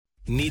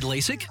Need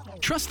LASIK?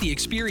 Trust the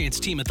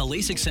experienced team at the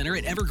LASIK Center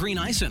at Evergreen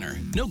Eye Center.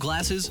 No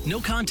glasses, no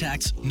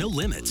contacts, no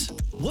limits.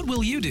 What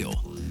will you do?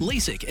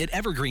 LASIK at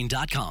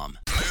evergreen.com.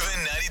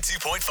 Moving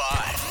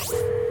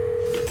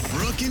 92.5.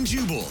 Brooke and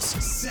Jubal's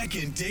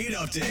second date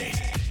update.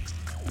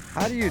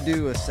 How do you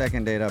do a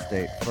second date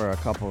update for a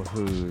couple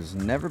who's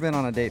never been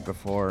on a date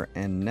before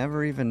and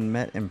never even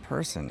met in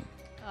person?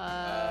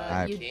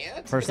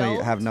 I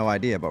personally have no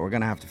idea, but we're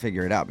going to have to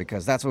figure it out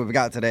because that's what we've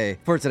got today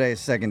for today's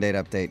second date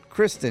update.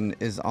 Kristen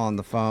is on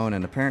the phone,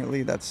 and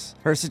apparently that's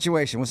her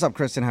situation. What's up,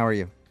 Kristen? How are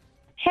you?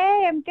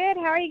 Hey, I'm good.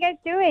 How are you guys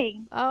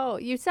doing? Oh,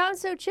 you sound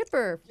so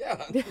chipper.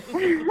 Yeah.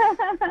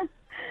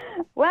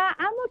 Well,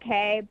 I'm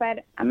okay,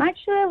 but I'm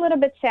actually a little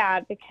bit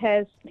sad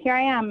because here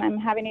I am. I'm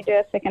having to do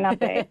a second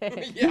update.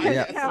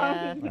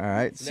 Yeah. All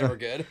right. Never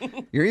good.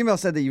 Your email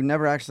said that you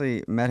never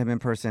actually met him in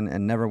person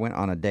and never went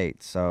on a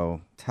date.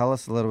 So tell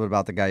us a little bit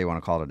about the guy you want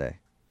to call today.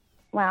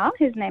 Well,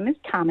 his name is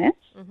Thomas.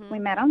 We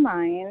met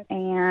online,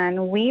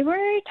 and we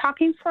were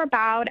talking for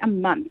about a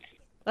month.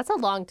 That's a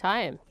long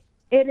time.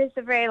 It is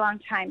a very long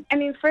time. I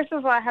mean, first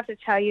of all, I have to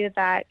tell you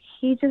that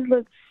he just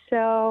looks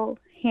so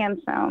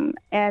handsome.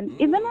 And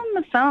even on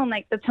the phone,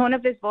 like the tone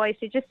of his voice,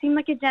 he just seemed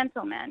like a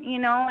gentleman, you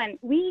know? And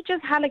we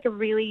just had like a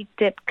really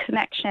deep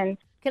connection.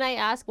 Can I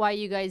ask why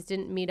you guys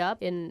didn't meet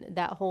up in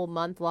that whole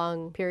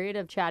month-long period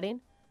of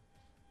chatting?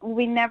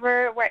 We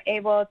never were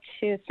able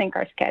to sync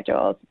our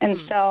schedules.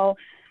 And so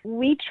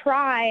we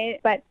tried,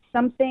 but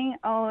something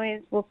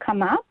always will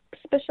come up,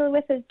 especially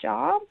with his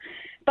job.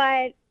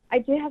 But I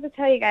do have to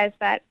tell you guys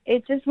that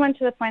it just went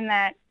to the point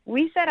that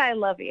we said, I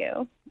love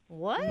you.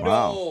 What?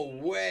 Wow. No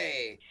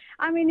way.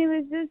 I mean, it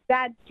was just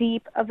that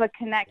deep of a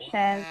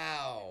connection.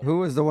 Wow. Who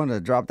was the one to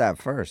drop that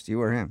first? You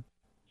or him?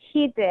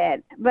 He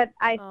did, but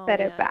I said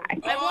man. it back.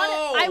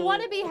 I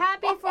want to be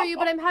happy for you,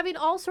 but I'm having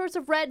all sorts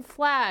of red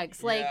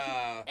flags. Like,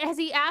 Yeah. has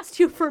he asked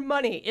you for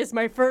money is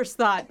my first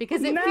thought,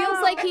 because it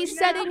feels like he's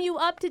setting you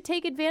up to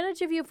take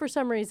advantage of you for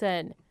some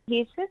reason.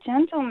 He's a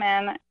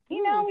gentleman.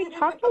 You know, we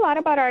talked a lot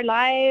about our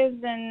lives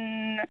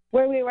and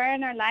where we were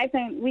in our lives,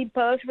 and we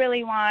both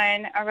really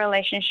want a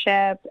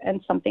relationship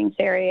and something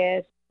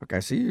serious. Okay,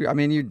 so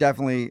you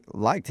definitely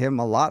liked him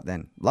a lot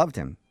then. Loved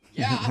him.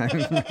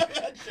 Yeah.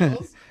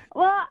 Chills.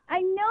 Well,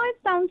 I know it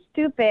sounds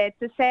stupid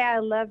to say I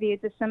love you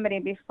to somebody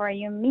before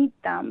you meet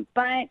them,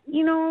 but,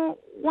 you know,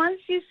 once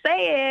you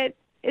say it,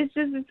 it's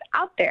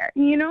out there,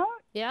 you know?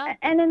 Yeah.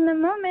 And in the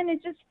moment,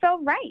 it just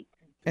felt right.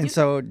 And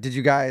so did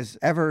you guys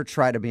ever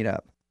try to meet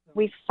up?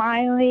 We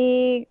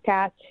finally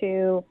got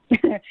to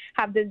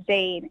have this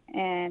date,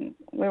 and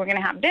we were going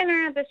to have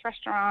dinner at this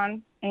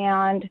restaurant,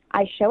 and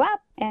I show up,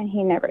 and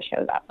he never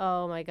shows up.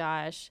 Oh, my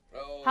gosh.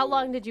 Oh. How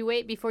long did you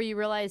wait before you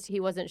realized he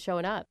wasn't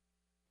showing up?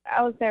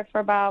 I was there for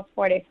about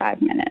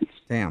 45 minutes.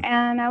 Damn.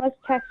 And I was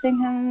texting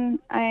him,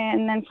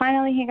 and then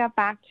finally he got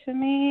back to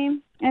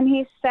me, and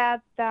he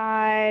said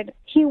that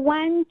he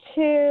went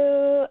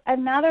to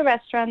another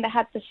restaurant that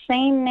had the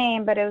same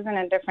name, but it was in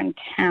a different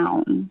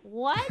town.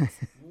 What?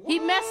 He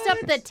messed up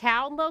the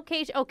town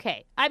location?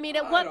 Okay. I mean,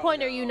 at what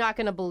point are you not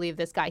going to believe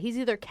this guy? He's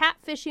either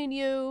catfishing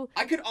you.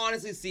 I could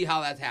honestly see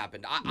how that's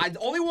happened. I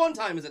only one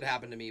time has it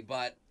happened to me,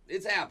 but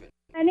it's happened.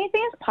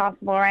 Anything is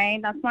possible, right?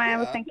 That's why I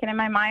was thinking in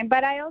my mind.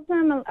 But I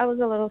also I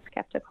was a little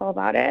skeptical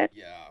about it.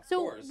 Yeah, of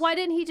So course. why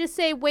didn't he just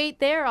say, wait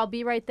there, I'll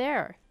be right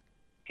there?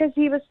 Because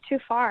he was too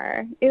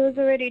far. It was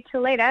already too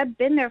late. I'd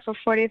been there for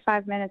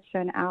 45 minutes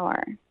to an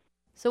hour.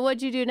 So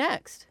what'd you do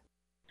next?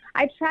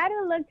 I tried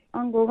to look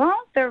on Google,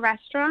 the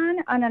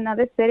restaurant on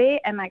another city,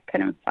 and I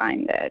couldn't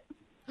find it.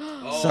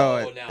 Oh,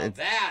 So now it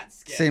that's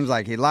sketchy. Seems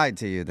like he lied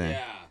to you then.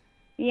 Yeah.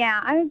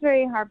 Yeah, I was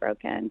very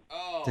heartbroken.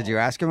 Oh. Did you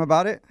ask him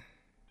about it?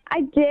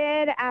 I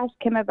did ask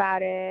him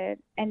about it,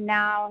 and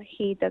now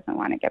he doesn't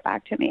want to get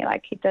back to me.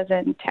 Like, he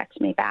doesn't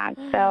text me back.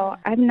 So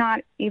I've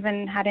not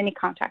even had any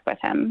contact with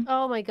him.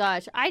 Oh my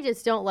gosh, I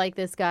just don't like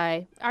this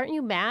guy. Aren't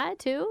you mad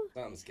too?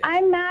 Something sketchy.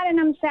 I'm mad and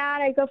I'm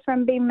sad. I go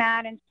from being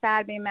mad and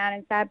sad,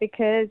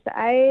 because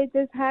I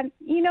just had,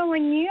 you know,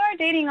 when you are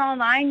dating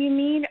online, you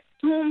meet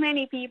so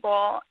many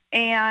people,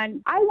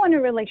 and I want a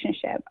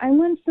relationship. I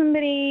want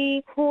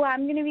somebody who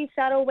I'm going to be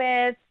settled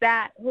with,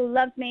 who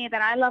loves me,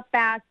 that I love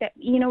back, that,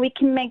 you know, we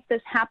can make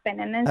this happen.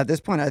 And then At this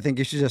point, I think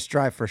you should just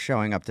strive for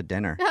showing up to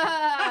dinner.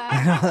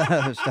 And all that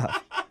other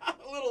stuff.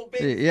 A little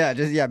bit.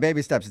 Yeah,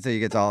 baby steps until you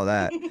get to all of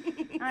that.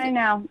 I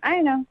know.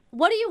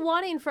 What are you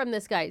wanting from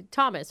this guy?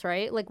 Thomas,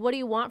 right? Like, what do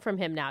you want from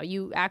him now?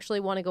 You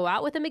actually want to go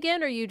out with him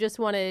again, or you just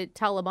want to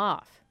tell him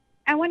off?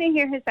 I want to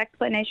hear his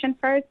explanation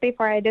first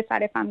before I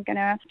decide if I'm going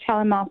to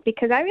tell him off,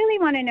 because I really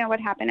want to know what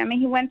happened. I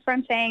mean, he went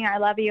from saying I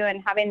love you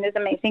and having this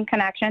amazing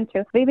connection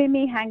to leaving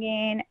me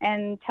hanging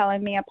and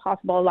telling me a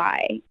possible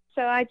lie.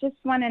 So I just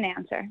want an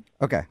answer.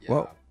 Okay, Yeah.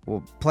 well,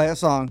 we'll play a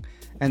song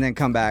and then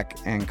come back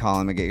and call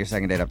him and get your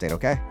second date update,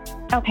 okay?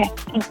 Okay,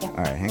 thank you. All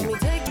right, hang on.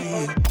 Moving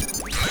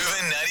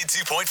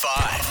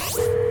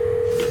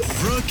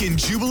 92.5. Brooke and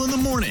Jubal in the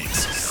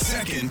mornings.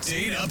 Second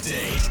date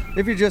update.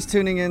 If you're just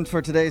tuning in for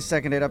today's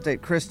second date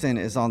update, Kristen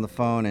is on the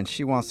phone and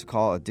she wants to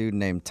call a dude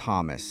named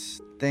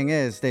Thomas. Thing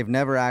is, they've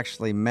never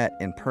actually met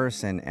in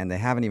person and they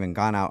haven't even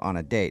gone out on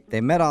a date.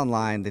 They met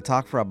online, they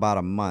talked for about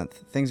a month.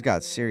 Things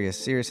got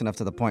serious enough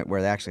to the point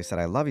where they actually said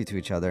I love you to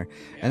each other.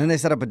 And then they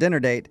set up a dinner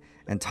date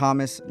and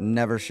Thomas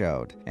never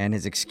showed. And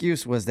his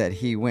excuse was that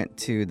he went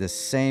to the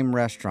same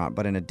restaurant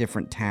but in a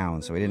different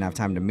town, so he didn't have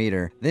time to meet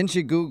her. Then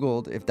she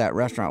Googled if that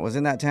restaurant was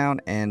in that town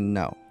and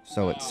no.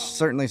 So it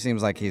certainly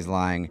seems like he's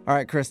lying. All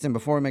right, Kristen,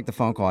 before we make the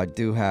phone call, I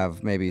do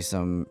have maybe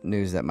some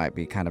news that might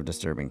be kind of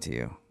disturbing to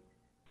you.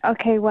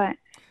 Okay, what?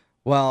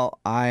 Well,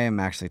 I am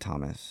actually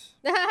Thomas.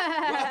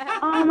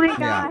 Oh my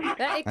God.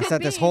 It I could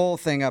set this be. whole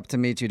thing up to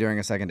meet you during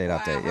a second date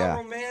update. How Yeah.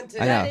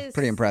 romantic. I That know. is-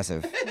 Pretty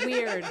impressive.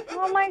 Weird.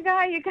 Oh my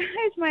God, you guys,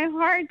 my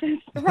heart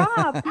just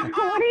throbbed.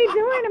 What are you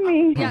doing to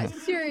me? Yeah,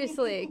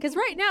 seriously. Because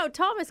right now,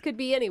 Thomas could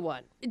be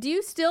anyone. Do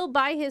you still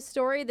buy his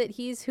story that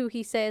he's who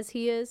he says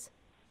he is?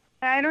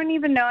 I don't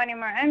even know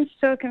anymore. I'm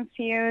so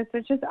confused.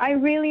 It's just, I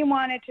really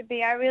want it to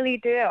be. I really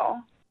do.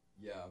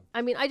 Yeah.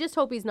 I mean, I just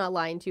hope he's not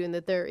lying to you and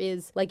that there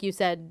is, like you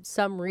said,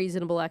 some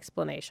reasonable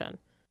explanation.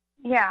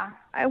 Yeah,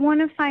 I want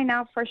to find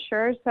out for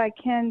sure so I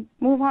can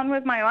move on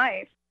with my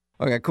life.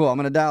 Okay, cool. I'm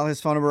going to dial his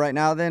phone number right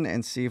now then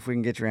and see if we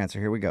can get your answer.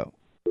 Here we go.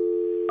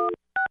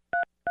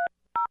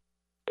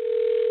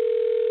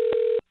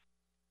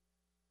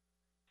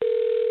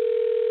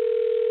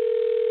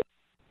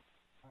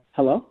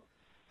 Hello?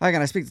 Hi,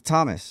 can I speak to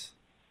Thomas?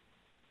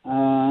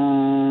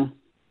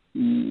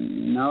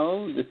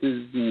 No, this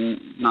is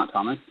not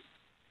Thomas.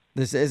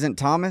 This isn't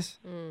Thomas?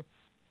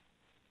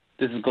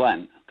 This is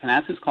Glenn. Can I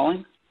ask who's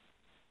calling?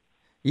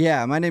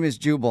 Yeah, my name is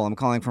Jubal. I'm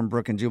calling from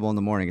Brook and Jubal in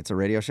the Morning. It's a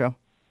radio show.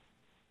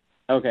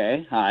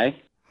 Okay, hi.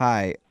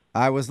 Hi.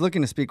 I was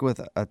looking to speak with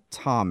a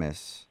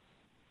Thomas.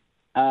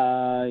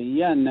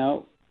 Yeah,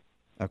 no.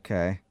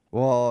 Okay.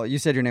 Well, you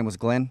said your name was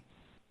Glenn?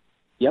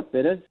 Yep,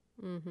 it is.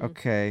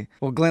 Okay.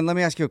 Well, Glenn, let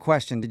me ask you a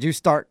question. Did you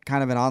start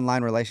kind of an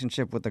online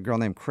relationship with a girl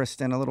named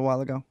Kristen a little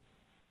while ago?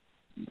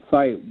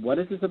 Sorry, what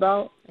is this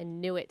about? I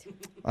knew it.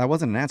 I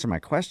wasn't answering my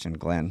question,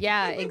 Glenn.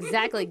 Yeah,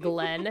 exactly,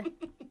 Glenn.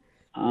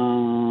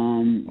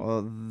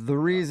 Well, the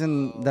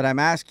reason that I'm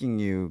asking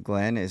you,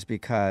 Glenn, is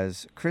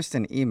because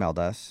Kristen emailed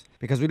us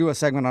because we do a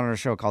segment on our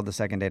show called the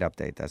Second Date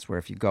Update. That's where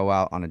if you go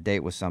out on a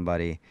date with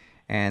somebody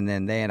and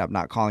then they end up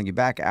not calling you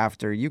back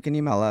after, you can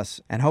email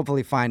us and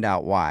hopefully find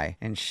out why.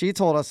 And she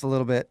told us a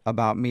little bit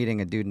about meeting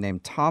a dude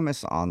named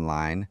Thomas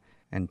online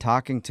and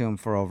talking to him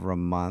for over a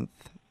month.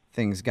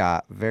 Things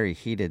got very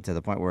heated to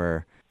the point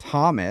where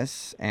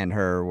Thomas and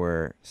her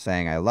were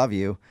saying, I love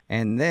you.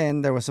 And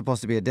then there was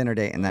supposed to be a dinner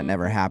date and that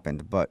never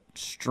happened. But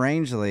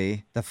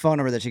strangely, the phone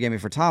number that she gave me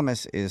for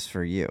Thomas is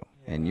for you.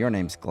 And your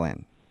name's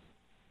Glenn.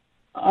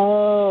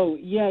 Oh,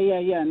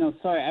 yeah. No,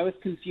 sorry, I was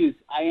confused.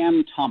 I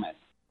am Thomas.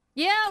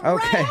 Yeah,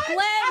 Okay. right,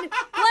 Glenn.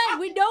 Glenn,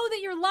 we know that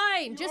you're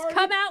lying. Just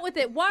come out with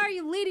it. Why are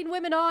you leading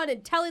women on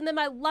and telling them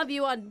I love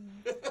you on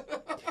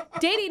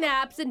dating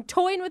apps and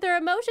toying with their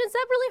emotions?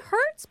 That really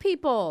hurts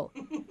people.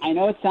 I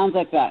know it sounds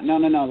like that. No.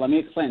 Let me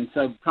explain.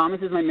 So Thomas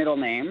is my middle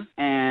name,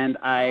 and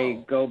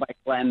I go by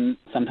Glenn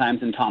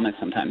sometimes and Thomas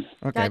sometimes.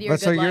 Okay. God, you're a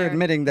But so good you're liar.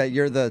 admitting that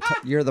you're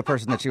the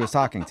person that she was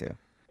talking to.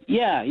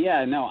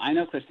 Yeah. No, I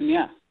know Kristen.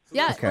 Yeah.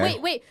 Yeah, Okay.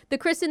 wait. The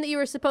Kristen that you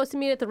were supposed to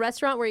meet at the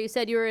restaurant where you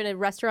said you were in a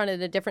restaurant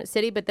in a different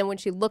city, but then when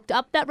she looked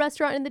up that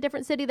restaurant in the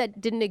different city,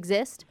 that didn't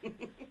exist?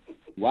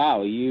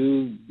 Wow,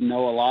 you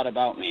know a lot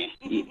about me.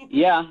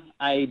 Yeah,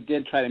 I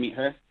did try to meet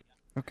her.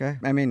 Okay.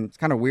 I mean, it's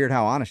kind of weird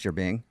how honest you're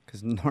being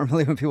because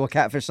normally when people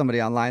catfish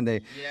somebody online, they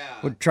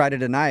would try to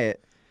deny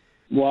it.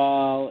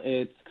 Well,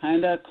 it's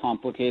kind of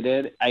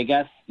complicated. I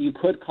guess you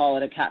could call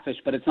it a catfish,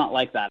 but it's not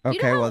like that.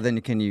 Okay. Well, then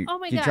can you Oh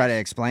my try to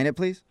gosh. explain it,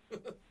 please?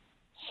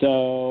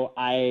 So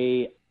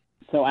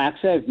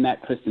actually I've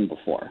met Kristen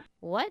before.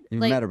 What?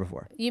 You've met her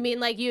before. You mean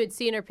like you had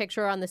seen her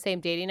picture on the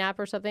same dating app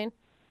or something?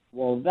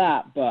 Well,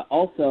 that, but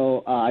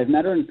also I've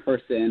met her in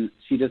person.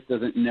 She just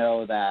doesn't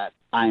know that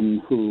I'm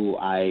who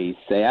I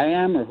say I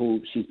am or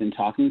who she's been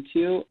talking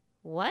to.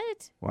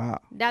 What? Wow.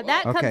 Now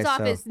that Okay, comes off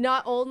so- as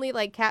not only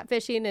like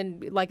catfishing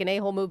and like an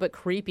a-hole move, but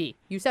creepy.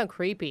 You sound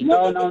creepy.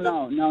 No.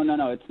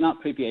 It's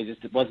not creepy. I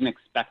just wasn't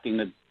expecting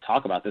to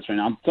talk about this right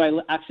now. So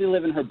I actually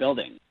live in her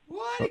building.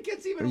 What? It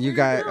gets even You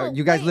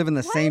weirder. guys live in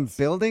the same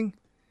building?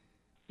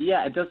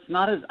 Yeah, it just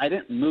not as I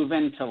didn't move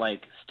in to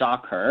like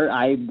stalk her.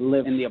 I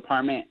live in the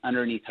apartment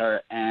underneath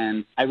her,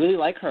 and I really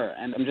like her,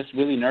 and I'm just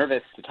really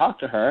nervous to talk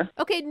to her.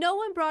 Okay, no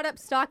one brought up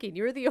stalking.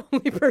 You're the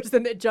only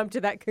person that jumped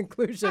to that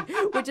conclusion,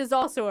 which is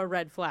also a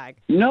red flag.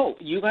 No,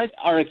 you guys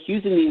are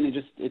accusing me,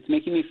 and it's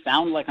making me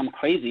sound like I'm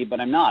crazy, but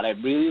I'm not. I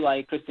really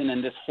like Kristen,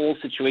 and this whole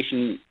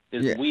situation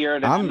is Yeah,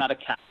 weird, and I'm not a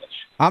catfish.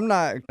 I'm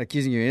not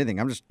accusing you of anything.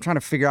 I'm just trying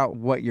to figure out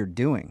what you're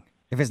doing.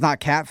 If it's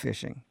not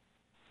catfishing.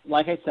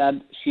 Like I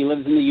said, she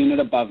lives in the unit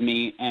above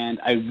me,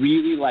 and I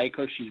really like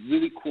her. She's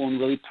really cool and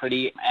really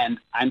pretty, and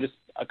I'm just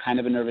a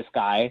kind of a nervous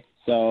guy.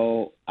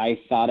 So I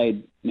thought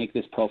I'd make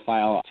this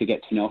profile to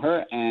get to know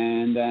her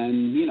and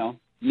then,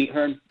 meet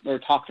her or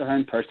talk to her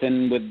in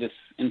person with this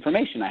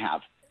information I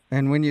have.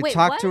 And when you Wait,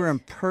 talked to what? her in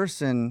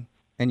person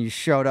and you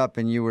showed up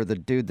and you were the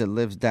dude that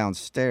lives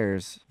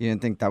downstairs, you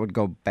didn't think that would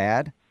go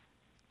bad?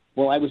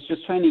 Well, I was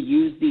just trying to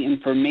use the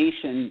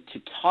information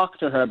to talk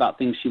to her about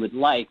things she would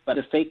like, but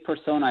a fake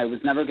persona, I was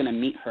never going to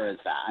meet her as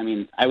that. I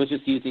mean, I was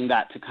just using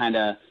that to kind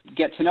of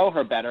get to know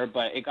her better,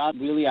 but it got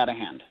really out of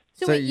hand.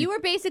 So wait, you were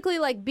basically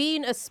like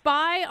being a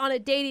spy on a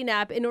dating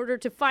app in order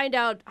to find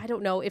out, I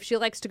don't know, if she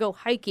likes to go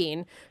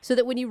hiking, so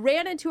that when you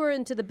ran into her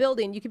into the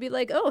building, you could be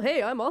like, oh,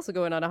 hey, I'm also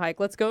going on a hike.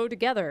 Let's go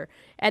together.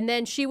 And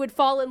then she would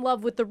fall in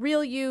love with the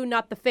real you,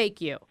 not the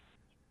fake you.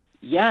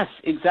 Yes,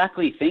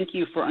 exactly. Thank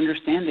you for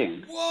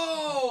understanding.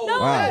 Whoa! No,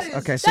 Wow. that is-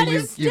 Okay, so that you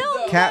is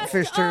still catfished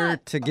messed her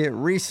up. to get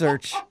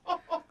research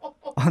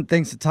on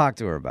things to talk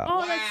to her about.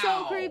 Oh, that's so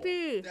Wow.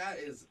 creepy. That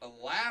is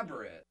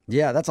elaborate.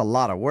 Yeah, that's a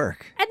lot of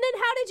work. And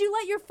then how did you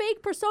let your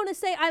fake persona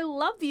say I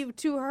love you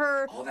to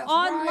her Oh, that's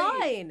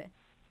online?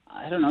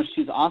 I don't know.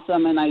 She's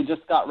awesome, and I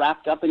just got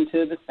wrapped up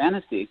into this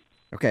fantasy.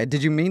 Okay,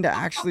 did you mean to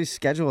actually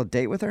schedule a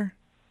date with her?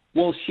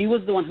 Well, she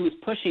was the one who was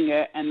pushing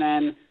it, and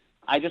then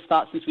I just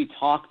thought since we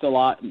talked a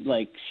lot,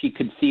 like she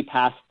could see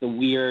past the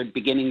weird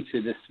beginning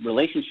to this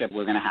relationship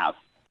we're going to have.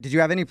 Did you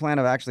have any plan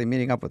of actually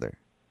meeting up with her?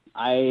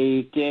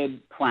 I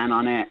did plan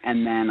on it,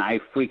 and then I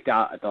freaked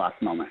out at the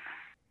last moment.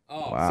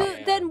 Oh, Wow. So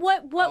man. then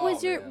what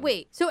was Oh, your man.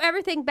 wait, so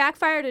everything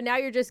backfired and now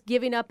you're just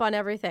giving up on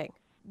everything.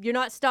 You're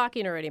not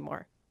stalking her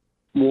anymore.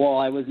 Well,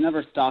 I was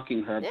never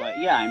stalking her, but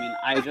yeah,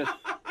 I mean,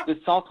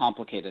 it's all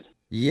complicated.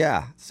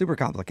 Yeah, super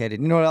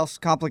complicated. You know what else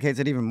complicates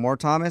it even more,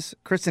 Thomas?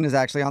 Kristen is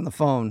actually on the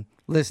phone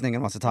listening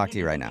and wants to talk to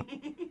you right now.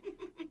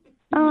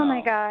 Oh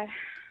my God.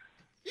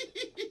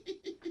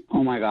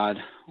 Oh my god.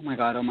 Oh my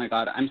god. Oh my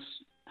god. I'm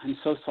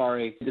so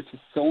sorry. This is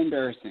so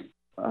embarrassing.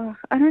 Ugh,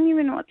 I don't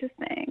even know what to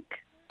think.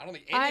 I don't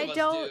think any I of us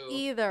don't do.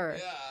 either.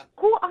 Yeah.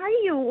 Who are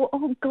you?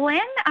 Oh, Glenn?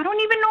 I don't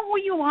even know who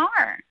you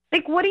are.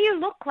 Like, what do you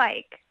look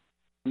like?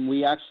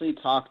 We actually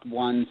talked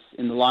once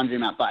in the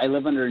laundromat, but I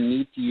live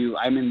underneath you.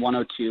 I'm in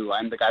 102.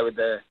 I'm the guy with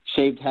the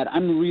shaved head.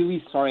 I'm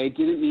really sorry. I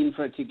didn't mean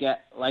for it to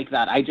get like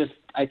that. I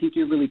think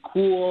you're really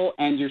cool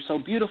and you're so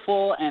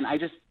beautiful, and I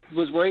just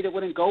was worried it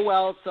wouldn't go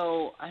well,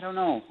 so I don't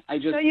know. So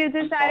you I'm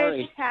decided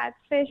sorry. to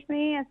catfish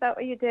me? Is that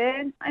what you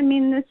did? I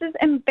mean, this is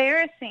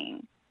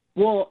embarrassing.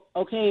 Well,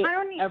 okay, I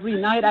don't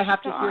every night I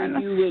have to hear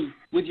John. you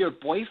with your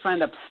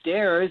boyfriend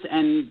upstairs,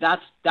 and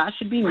that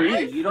should be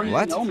me. You don't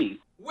What? even know me.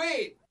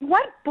 Wait.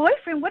 What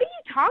boyfriend? What are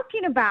you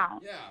talking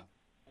about? Yeah.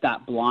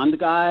 That blonde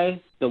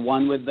guy, the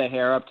one with the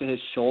hair up to his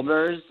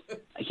shoulders,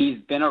 he's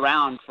been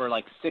around for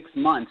like 6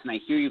 months, and I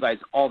hear you guys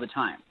all the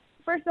time.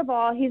 First of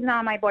all, he's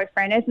not my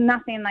boyfriend. It's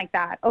nothing like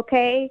that,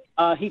 okay?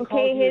 He Okay,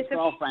 calls you his he's a-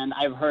 girlfriend.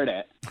 I've heard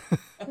it.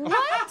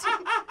 What?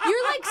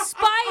 You're like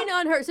spying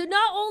on her. So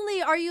not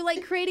only are you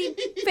like creating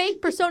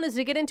fake personas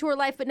to get into her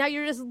life, but now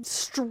you're just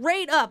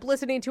straight up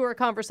listening to her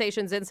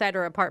conversations inside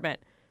her apartment.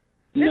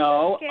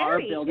 No, is our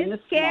scary. building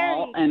It's is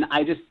small, scary.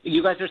 and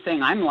you guys are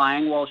saying I'm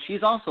lying. Well,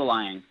 she's also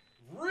lying.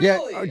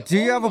 Really? Yeah, do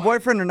you Oh have a my-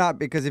 boyfriend or not?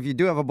 Because if you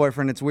do have a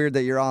boyfriend, it's weird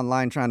that you're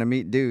online trying to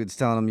meet dudes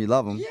telling them you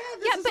love them. Yeah,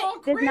 this Yeah, is but all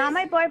It's crazy. not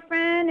my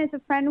boyfriend. It's a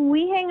friend.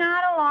 We hang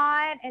out a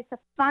lot. It's a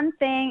fun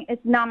thing.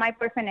 It's not my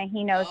boyfriend, and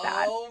he knows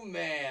that. Oh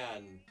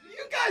man,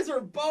 you guys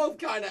are both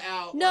kind of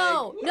out.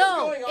 No, like,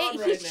 no. What's going on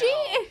right she,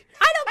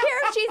 I don't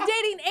care if she's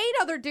dating 8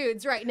 other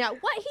dudes right now.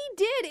 What he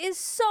did is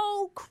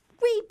so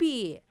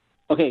creepy.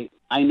 Okay,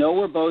 I know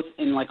we're both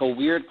in like a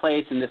weird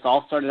place, and this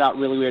all started out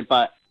really weird,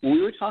 but when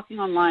we were talking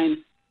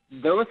online,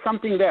 there was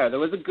something there. There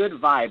was a good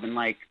vibe, and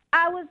like,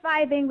 I was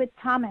vibing with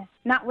Thomas,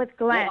 not with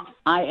Glenn.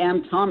 I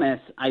am Thomas.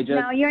 I just...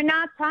 No, you're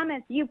not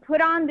Thomas. You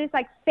put on these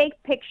like fake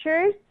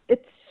pictures.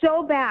 It's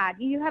so bad.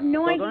 You have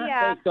no Those aren't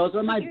idea. fake. Those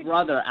are my You're-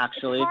 brother,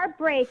 actually. It's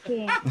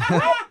heartbreaking.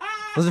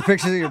 Those are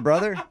pictures of your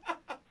brother?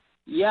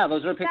 Yeah,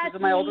 those are pictures That's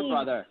of my older me.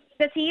 brother.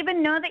 Does he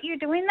even know that you're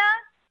doing that?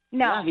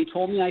 No. Yeah, he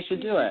told me I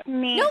should do it.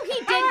 Me. No, he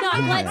did not.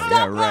 Glenn, Yeah,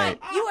 stop right. lying.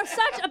 You are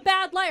such a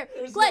bad liar.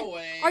 There's Glenn, no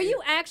way. are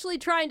you actually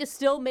trying to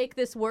still make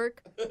this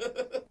work?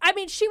 I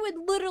mean, she would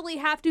literally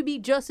have to be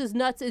just as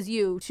nuts as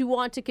you to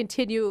want to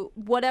continue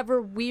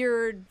whatever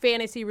weird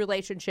fantasy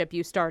relationship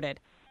you started.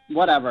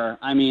 Whatever.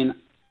 I mean,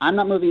 I'm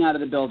not moving out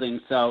of the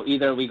building, so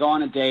either we go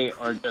on a date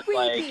or just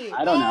Creepy. like,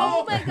 I don't Oh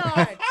know. my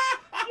God.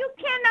 You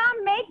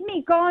cannot make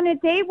me go on a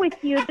date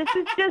with you. This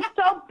is just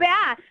so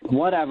bad.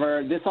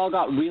 Whatever. This all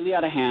got really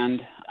out of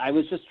hand. I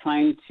was just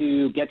trying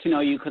to get to know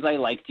you because I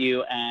liked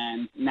you,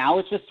 and now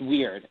it's just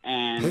weird.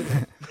 And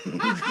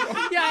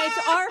Yeah,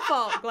 it's our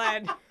fault,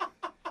 Glenn.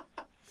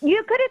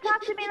 You could have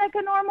talked to me like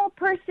a normal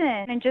person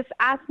and just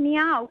asked me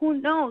out. Who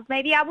knows?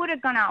 Maybe I would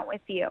have gone out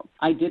with you.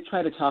 I did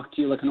try to talk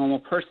to you like a normal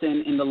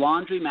person in the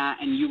laundromat,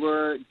 and you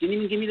didn't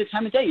even give me the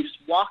time of day. You just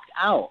walked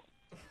out.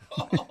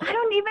 I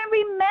don't even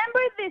remember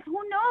this. Who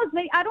knows?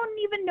 Maybe, I don't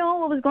even know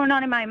what was going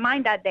on in my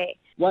mind that day.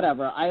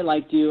 Whatever. I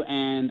liked you,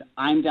 and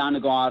I'm down to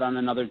go out on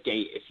another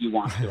date if you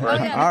want to. Oh,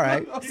 yeah. All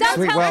right. Sounds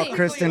Sweet. Well, healthy.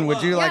 Kristen,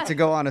 would you like to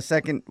go on a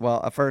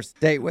first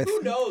date with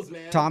Who knows,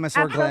 man? Thomas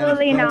or Glenn?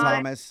 Absolutely Glenn not.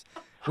 Thomas.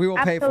 We will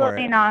pay for it.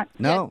 Absolutely not.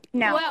 No.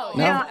 No. Well,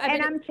 no. I mean,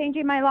 And I'm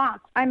changing my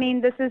locks. I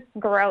mean, this is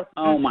gross.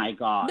 Oh my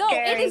God. No,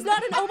 it is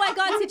not an oh my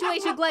God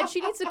situation, Glenn.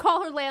 She needs to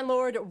call her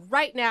landlord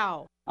right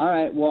now. All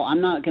right, well,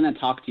 I'm not going to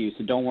talk to you,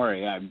 so don't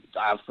worry.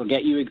 I'll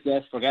forget you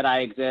exist, forget I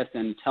exist,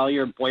 and tell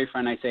your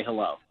boyfriend I say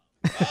hello.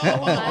 Oh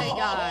my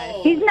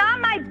God. He's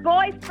not my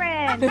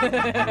boyfriend.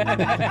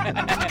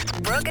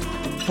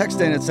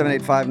 Text in at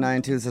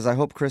 78592 says, I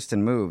hope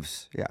Kristen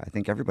moves. Yeah, I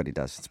think everybody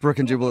does. It's Brooke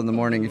and Jubal in the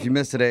morning. If you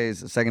missed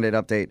today's second date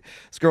update,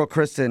 this girl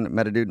Kristen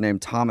met a dude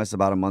named Thomas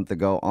about a month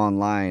ago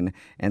online,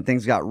 and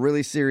things got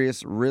really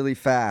serious really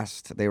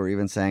fast. They were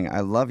even saying,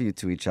 I love you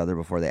to each other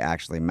before they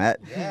actually met.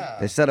 Yeah.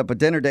 They set up a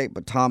dinner date,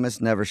 but Thomas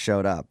never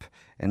showed up.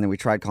 And then we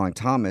tried calling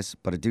Thomas,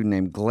 but a dude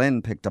named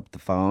Glenn picked up the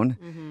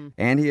phone,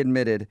 and he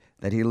admitted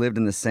that he lived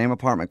in the same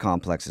apartment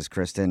complex as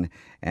Kristen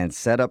and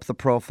set up the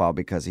profile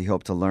because he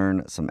hoped to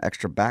learn some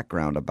extra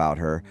background about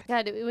her.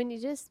 God, when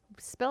you just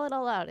spell it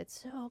all out, it's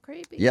so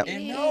creepy. Yep. I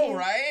know,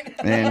 right?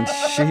 And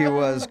she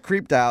was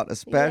creeped out,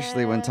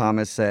 especially when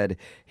Thomas said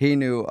he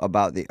knew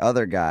about the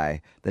other guy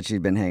that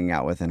she'd been hanging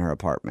out with in her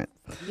apartment.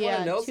 You want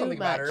to know too something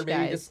about her? much, Maybe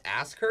guys. just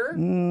ask her?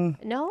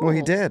 No. Well,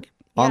 he did.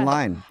 Yeah.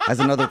 Online as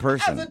another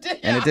person.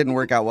 And it didn't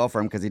work out well for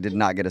him because he did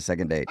not get a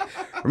second date.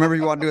 Remember, if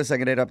you want to do a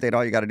second date update,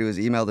 all you got to do is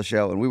email the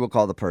show, and we will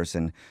call the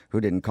person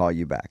who didn't call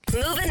you back.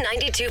 Moving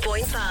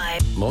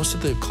 92.5. Most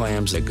of the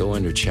clams that go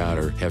under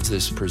chowder have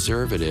this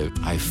preservative.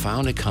 I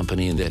found a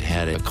company that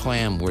had a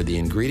clam where the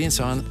ingredients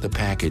on the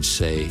package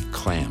say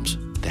clams.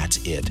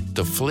 That's it.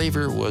 The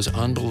flavor was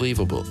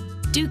unbelievable.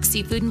 Duke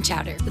Seafood and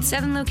Chowder, with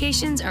 7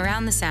 locations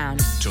around the Sound.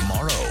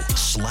 Tomorrow,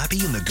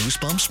 Slappy and the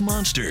Goosebumps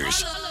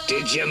Monsters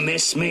Did you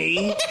miss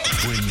me?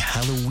 bring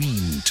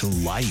Halloween to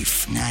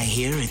life. I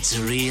hear it's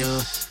a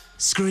real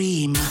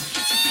scream.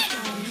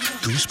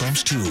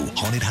 Goosebumps 2,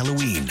 Haunted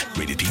Halloween,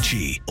 rated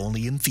PG,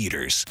 only in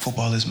theaters.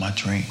 Football is my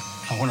dream.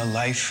 I want a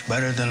life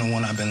better than the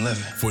one I've been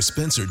living. For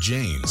Spencer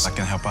James, I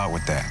can help out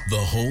with that. the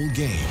whole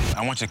game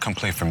I want you to come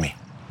play for me.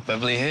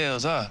 Beverly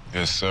Hills, huh?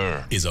 Yes,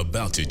 sir. is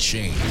about to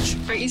change.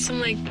 Aren't you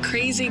some,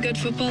 crazy good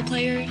football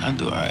player? I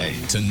do all right.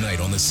 Tonight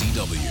on the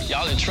CW.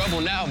 Y'all in trouble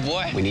now,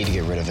 boy. We need to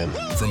get rid of him.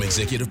 From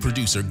executive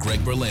producer Greg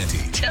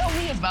Berlanti. Tell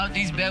me about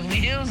these Beverly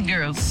Hills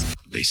girls.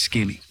 They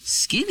skinny.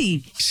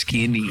 Skinny.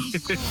 Skinny.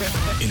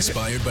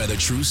 Inspired by the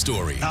true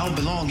story. I don't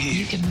belong here.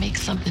 You can make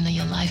something of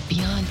your life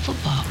beyond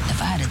football.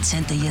 If I had a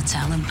tenth of your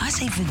talent, I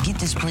say forget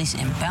this place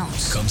and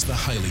bounce. Comes the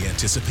highly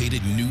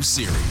anticipated new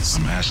series.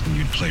 I'm asking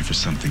you to play for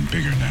something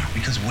bigger now.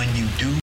 Because when you do,